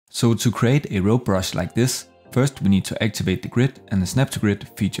So to create a rope brush like this, first we need to activate the grid and the snap to grid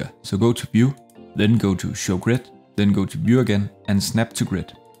feature. So go to view, then go to show grid, then go to view again and snap to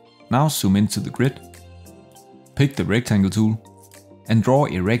grid. Now zoom into the grid, pick the rectangle tool and draw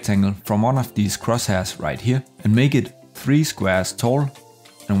a rectangle from one of these crosshairs right here and make it 3 squares tall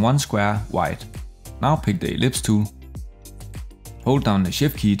and 1 square wide. Now pick the ellipse tool, hold down the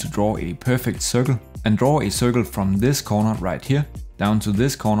shift key to draw a perfect circle and draw a circle from this corner right here down to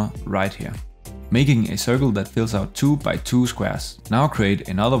this corner right here, making a circle that fills out 2 by 2 squares. Now create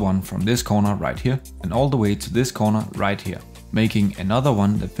another one from this corner right here and all the way to this corner right here, making another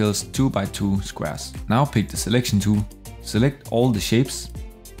one that fills 2 by 2 squares. Now pick the selection tool, select all the shapes,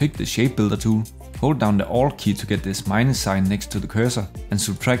 pick the shape builder tool, hold down the Alt key to get this minus sign next to the cursor and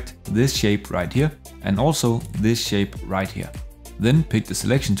subtract this shape right here and also this shape right here. Then pick the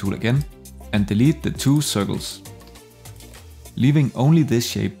selection tool again and delete the 2 circles, leaving only this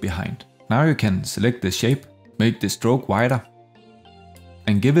shape behind. Now you can select the shape, make the stroke wider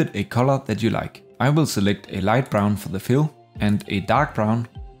and give it a color that you like. I will select a light brown for the fill and a dark brown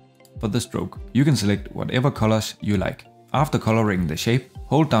for the stroke. You can select whatever colors you like. After coloring the shape,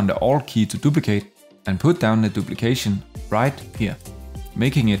 hold down the Alt key to duplicate and put down the duplication right here,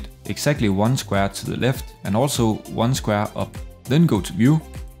 making it exactly 1 square to the left and also 1 square up. Then go to view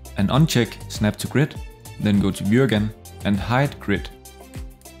and uncheck snap to grid, then go to view again and hide grid.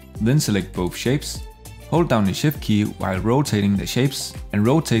 Then select both shapes, hold down the shift key while rotating the shapes and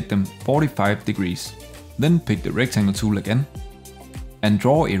rotate them 45 degrees. Then pick the rectangle tool again and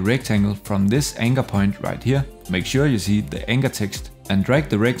draw a rectangle from this anchor point right here. Make sure you see the anchor text and drag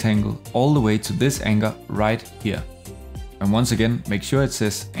the rectangle all the way to this anchor right here. And once again, make sure it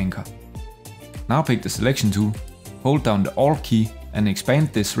says anchor. Now pick the selection tool, hold down the Alt key and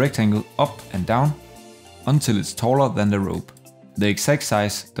expand this rectangle up and down until it's taller than the rope. The exact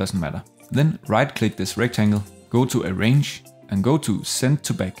size doesn't matter. Then right click this rectangle, go to arrange and go to send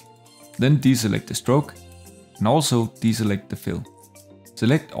to back. Then deselect the stroke and also deselect the fill.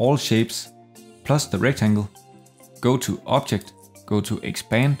 Select all shapes plus the rectangle, go to object, go to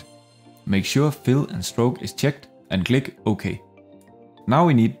expand, make sure fill and stroke is checked and click OK. Now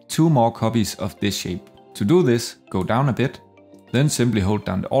we need 2 more copies of this shape. To do this, go down a bit, then simply hold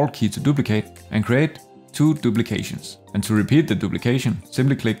down the Alt key to duplicate and create 2 duplications. And to repeat the duplication,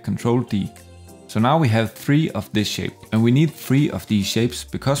 simply click Ctrl D. So now we have 3 of this shape, and we need 3 of these shapes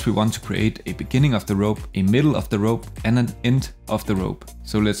because we want to create a beginning of the rope, a middle of the rope and an end of the rope.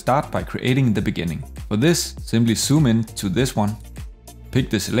 So let's start by creating the beginning. For this, simply zoom in to this one, pick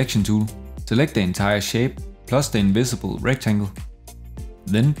the selection tool, select the entire shape plus the invisible rectangle,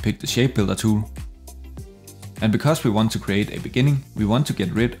 then pick the shape builder tool. And because we want to create a beginning, we want to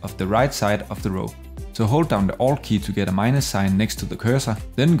get rid of the right side of the rope. So hold down the Alt key to get a minus sign next to the cursor,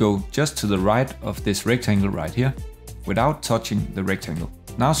 then go just to the right of this rectangle right here, without touching the rectangle.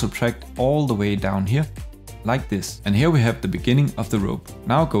 Now subtract all the way down here, like this. And here we have the beginning of the rope.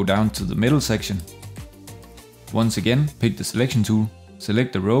 Now go down to the middle section. Once again, pick the selection tool,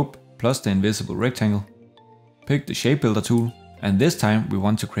 select the rope plus the invisible rectangle, pick the shape builder tool, and this time we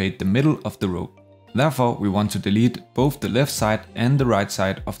want to create the middle of the rope. Therefore, we want to delete both the left side and the right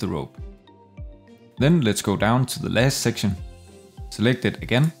side of the rope. Then let's go down to the last section, select it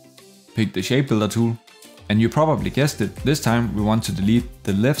again, pick the shape builder tool, and you probably guessed it, this time we want to delete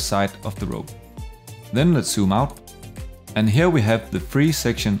the left side of the rope. Then let's zoom out, and here we have the free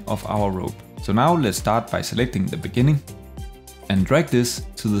section of our rope. So now let's start by selecting the beginning and drag this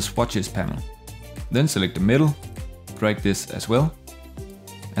to the swatches panel. Then select the middle, drag this as well,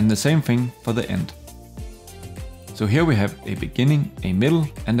 and the same thing for the end. So here we have a beginning, a middle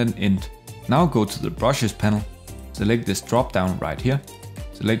and an end. Now go to the brushes panel, select this drop down right here,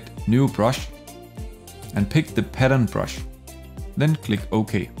 select new brush and pick the pattern brush, then click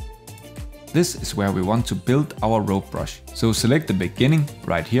OK. This is where we want to build our rope brush. So select the beginning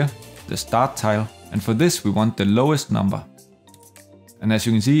right here, the start tile, and for this we want the lowest number. And as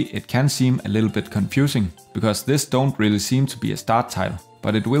you can see, it can seem a little bit confusing because this don't really seem to be a start tile,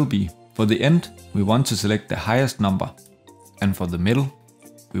 but it will be. For the end, we want to select the highest number, and for the middle,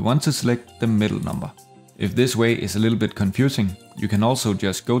 we want to select the middle number. If this way is a little bit confusing, you can also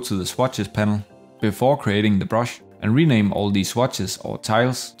just go to the swatches panel before creating the brush and rename all these swatches or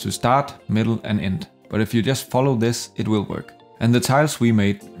tiles to start, middle and end. But if you just follow this, it will work. And the tiles we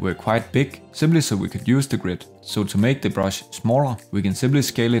made were quite big, simply so we could use the grid. So to make the brush smaller, we can simply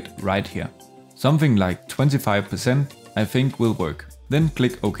scale it right here. Something like 25% I think will work. Then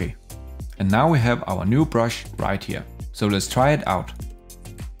click OK. And now we have our new brush right here. So let's try it out.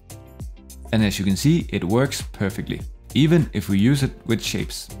 And as you can see, it works perfectly. even if we use it with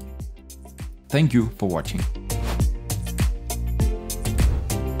shapes. Thank you for watching.